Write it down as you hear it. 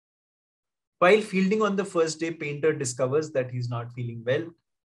While fielding on the first day, Paynter discovers that he's not feeling well,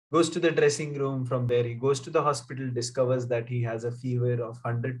 goes to the dressing room. From there, he goes to the hospital, discovers that he has a fever of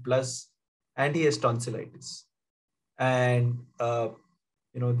 100 plus, and he has tonsillitis. And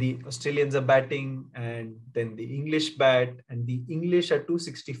the Australians are batting, and then the English bat, and the English are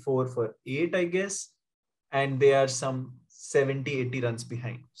 264 for 8, I guess, and they are some 70, 80 runs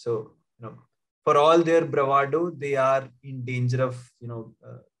behind. So, for all their bravado, they are in danger of,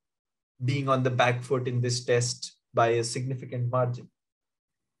 being on the back foot in this test by a significant margin.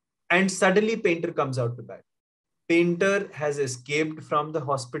 And suddenly Paynter comes out to bat. Paynter has escaped from the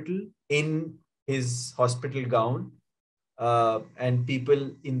hospital in his hospital gown. And people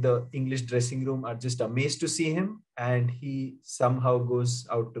in the English dressing room are just amazed to see him. And he somehow goes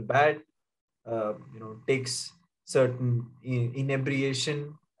out to bat, takes certain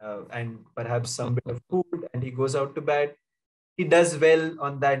inebriation and perhaps some bit of food, and he goes out to bat. He does well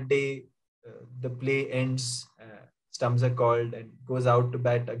on that day. The play ends, stumps are called, and goes out to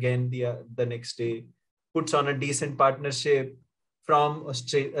bat again the next day, puts on a decent partnership. From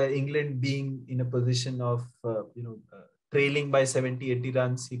England being in a position of, trailing by 70, 80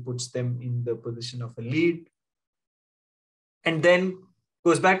 runs, he puts them in the position of a lead, and then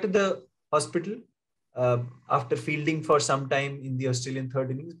goes back to the hospital after fielding for some time in the Australian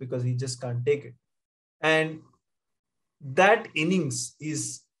third innings because he just can't take it. And that innings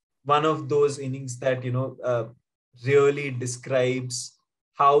is one of those innings that, really describes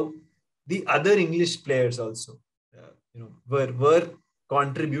how the other English players also, were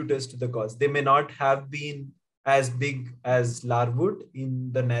contributors to the cause. They may not have been as big as Larwood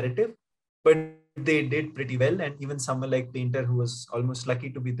in the narrative, but they did pretty well. And even someone like Paynter, who was almost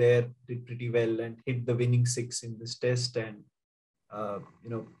lucky to be there, did pretty well and hit the winning 6 in this test. And,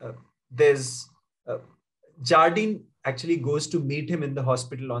 there's Jardine actually goes to meet him in the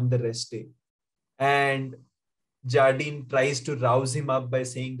hospital on the rest day. And Jardine tries to rouse him up by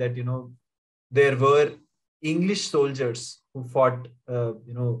saying that, there were English soldiers who fought,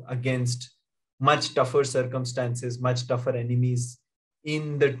 against much tougher circumstances, much tougher enemies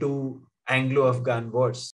in the two Anglo-Afghan wars.